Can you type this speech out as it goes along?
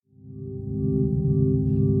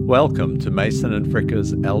Welcome to Mason and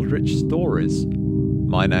Fricker's Eldritch Stories.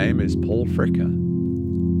 My name is Paul Fricker.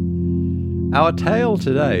 Our tale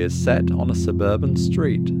today is set on a suburban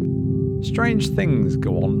street. Strange things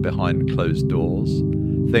go on behind closed doors,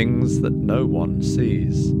 things that no one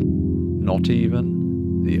sees, not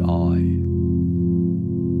even the eye.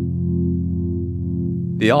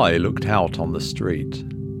 The eye looked out on the street.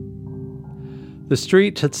 The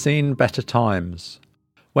street had seen better times,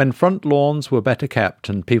 when front lawns were better kept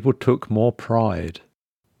and people took more pride.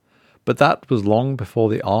 But that was long before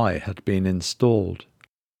the eye had been installed.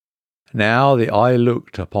 Now the eye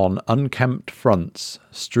looked upon unkempt fronts,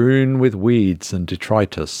 strewn with weeds and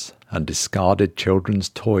detritus and discarded children's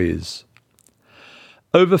toys.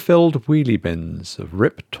 Overfilled wheelie bins of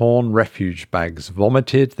rip-torn refuge bags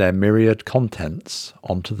vomited their myriad contents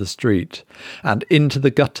onto the street and into the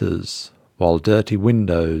gutters, while dirty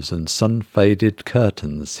windows and sun-faded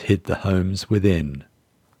curtains hid the homes within.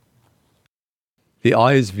 The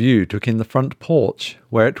eye's view took in the front porch,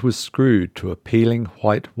 where it was screwed to a peeling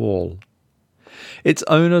white wall. Its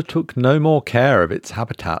owner took no more care of its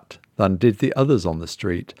habitat than did the others on the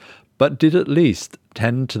street, but did at least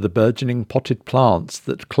tend to the burgeoning potted plants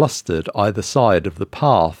that clustered either side of the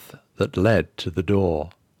path that led to the door.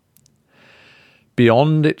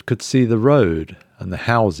 Beyond it could see the road and the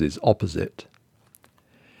houses opposite.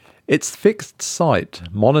 Its fixed sight,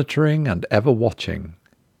 monitoring and ever watching.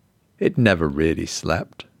 It never really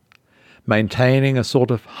slept, maintaining a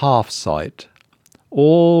sort of half-sight,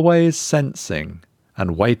 always sensing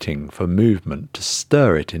and waiting for movement to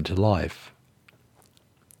stir it into life.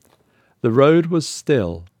 The road was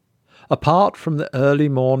still, apart from the early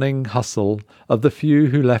morning hustle of the few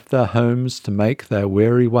who left their homes to make their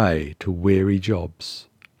weary way to weary jobs.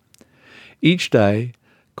 Each day,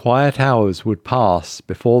 quiet hours would pass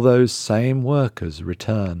before those same workers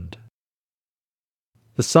returned.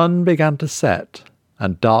 The sun began to set,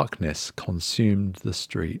 and darkness consumed the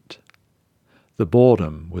street. The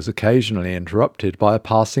boredom was occasionally interrupted by a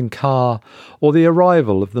passing car or the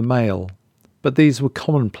arrival of the mail, but these were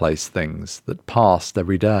commonplace things that passed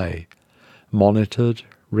every day, monitored,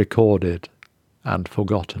 recorded, and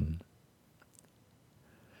forgotten.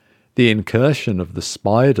 The incursion of the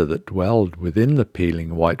spider that dwelled within the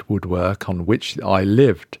peeling white woodwork on which the eye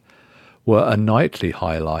lived were a nightly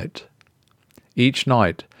highlight. Each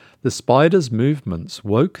night the spider's movements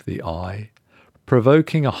woke the eye,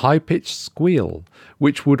 provoking a high-pitched squeal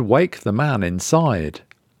which would wake the man inside.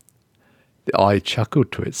 The eye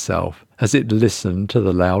chuckled to itself as it listened to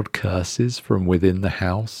the loud curses from within the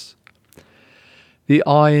house. The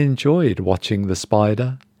eye enjoyed watching the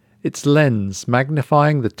spider, its lens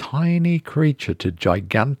magnifying the tiny creature to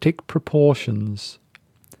gigantic proportions.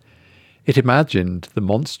 It imagined the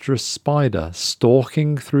monstrous spider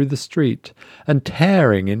stalking through the street and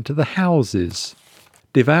tearing into the houses,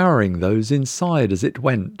 devouring those inside as it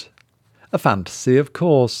went. A fantasy, of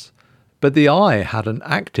course, but the eye had an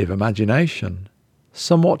active imagination,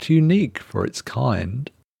 somewhat unique for its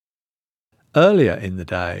kind. Earlier in the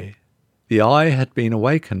day, the eye had been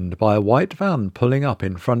awakened by a white van pulling up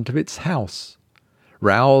in front of its house.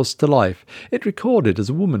 Roused to life, it recorded as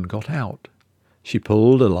a woman got out. She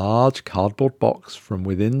pulled a large cardboard box from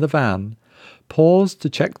within the van, paused to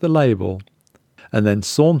check the label, and then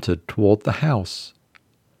sauntered toward the house,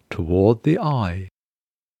 toward the eye.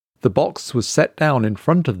 The box was set down in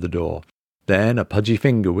front of the door. Then a pudgy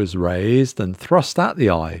finger was raised and thrust at the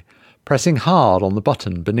eye, pressing hard on the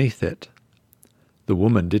button beneath it. The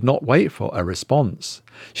woman did not wait for a response.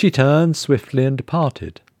 She turned swiftly and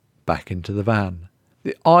departed, back into the van.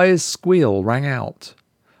 The eye's squeal rang out,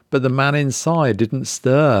 but the man inside didn't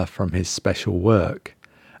stir from his special work,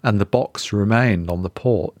 and the box remained on the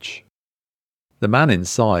porch. The man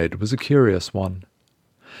inside was a curious one.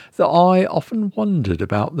 The eye often wondered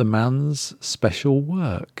about the man's special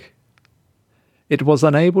work. It was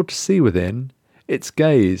unable to see within, its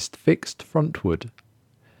gaze fixed frontward.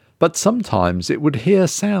 But sometimes it would hear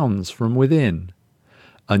sounds from within,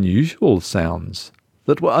 unusual sounds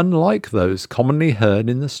that were unlike those commonly heard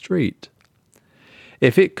in the street.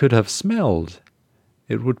 If it could have smelled,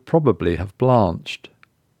 it would probably have blanched.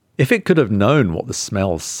 If it could have known what the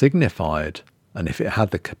smell signified, and if it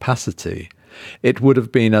had the capacity, it would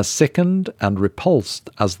have been as sickened and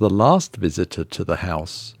repulsed as the last visitor to the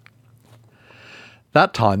house.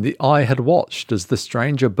 That time the eye had watched as the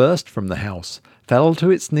stranger burst from the house, fell to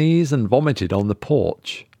its knees and vomited on the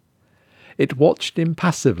porch. It watched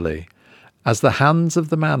impassively as the hands of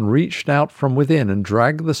the man reached out from within and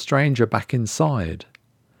dragged the stranger back inside.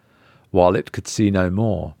 While it could see no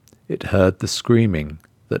more, it heard the screaming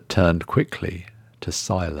that turned quickly to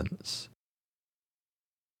silence.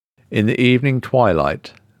 In the evening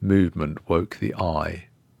twilight, movement woke the eye.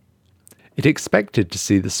 It expected to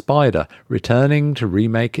see the spider returning to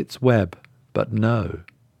remake its web, but no.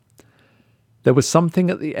 There was something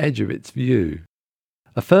at the edge of its view,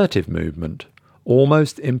 a furtive movement,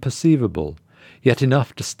 almost imperceivable, yet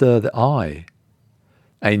enough to stir the eye.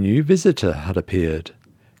 A new visitor had appeared,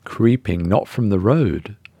 creeping not from the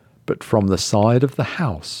road, but from the side of the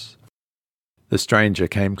house. The stranger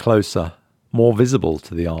came closer, more visible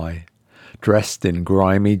to the eye, dressed in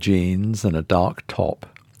grimy jeans and a dark top.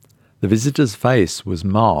 The visitor's face was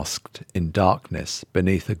masked in darkness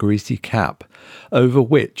beneath a greasy cap, over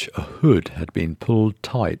which a hood had been pulled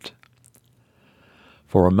tight.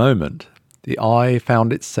 For a moment, the eye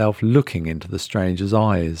found itself looking into the stranger's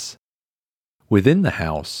eyes. Within the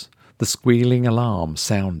house, the squealing alarm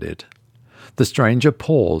sounded. The stranger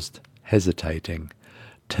paused, hesitating,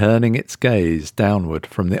 turning its gaze downward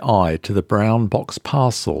from the eye to the brown box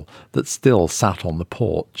parcel that still sat on the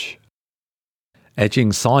porch.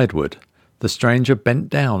 Edging sideward, the stranger bent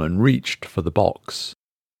down and reached for the box.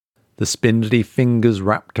 The spindly fingers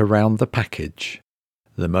wrapped around the package.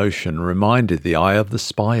 The motion reminded the eye of the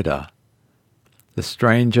spider. The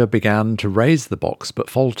stranger began to raise the box but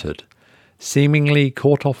faltered, seemingly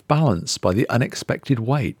caught off balance by the unexpected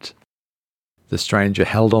weight. The stranger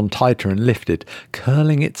held on tighter and lifted,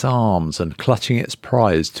 curling its arms and clutching its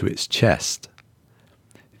prize to its chest.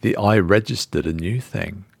 The eye registered a new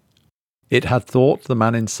thing. It had thought the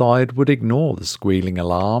man inside would ignore the squealing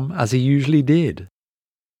alarm, as he usually did.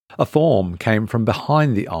 A form came from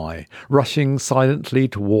behind the eye, rushing silently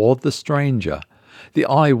toward the stranger. The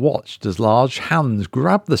eye watched as large hands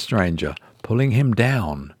grabbed the stranger, pulling him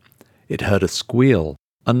down. It heard a squeal,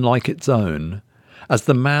 unlike its own, as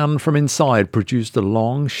the man from inside produced a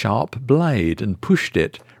long, sharp blade and pushed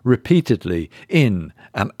it repeatedly in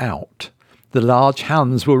and out. The large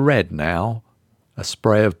hands were red now. A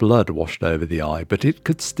spray of blood washed over the eye, but it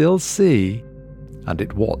could still see, and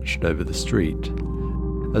it watched over the street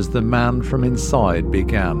as the man from inside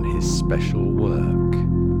began his special work.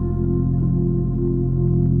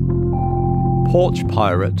 Porch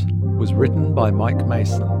Pirate was written by Mike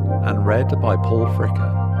Mason and read by Paul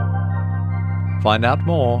Fricker. Find out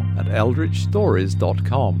more at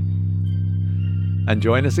eldritchstories.com. And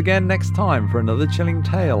join us again next time for another chilling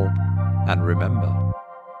tale. And remember,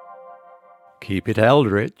 keep it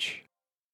eldritch.